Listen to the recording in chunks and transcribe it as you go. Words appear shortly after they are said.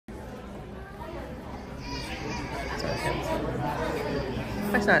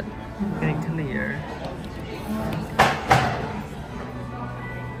it's not getting clear?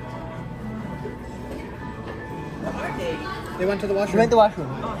 They went to the washroom. We went to the washroom.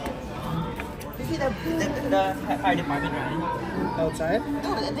 You see the fire department, right? Outside?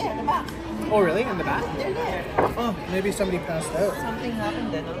 No, they're there in the back. Oh, really? In the back? They're there. Oh, maybe somebody passed out. Something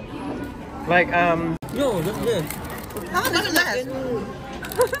happened then, huh? Like, No, look at this. How come there's less?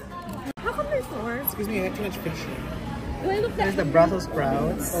 How come there's more? Excuse me, I had too much fish. Do I look there's that? the Brussels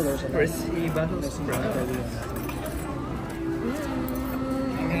sprouts. Oh, there's a Crispy Brussels sprouts.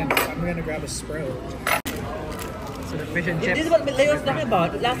 I'm gonna grab a sprout. So the fish and This chips. is what Leo was talking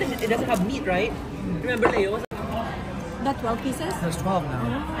about. Last time it doesn't have meat, right? Remember Leo was The 12 pieces? There's 12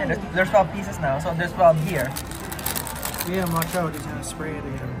 now. Yeah, there's 12 pieces now, so there's 12 here. Yeah, watch out, he's gonna spray it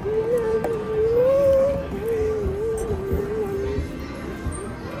again.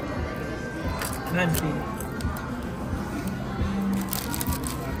 Nancy.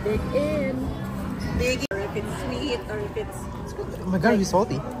 Dig in. Big. Or if it's sweet, or if it's good. Oh my god, he's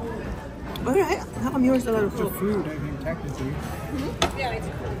salty. Alright, how come yours a lot of It's a food, I mean, technically. Yeah, it's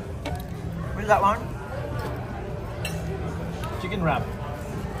food. Where's that one? Chicken wrap.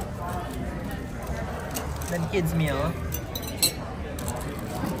 Then kids meal.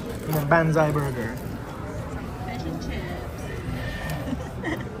 And then banzai burger. Fish and chips.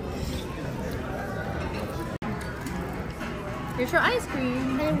 Here's your ice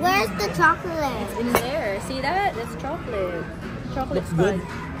cream. And where's the chocolate? It's in there. See that? That's chocolate. Chocolate Looks good.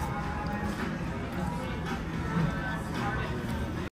 fudge.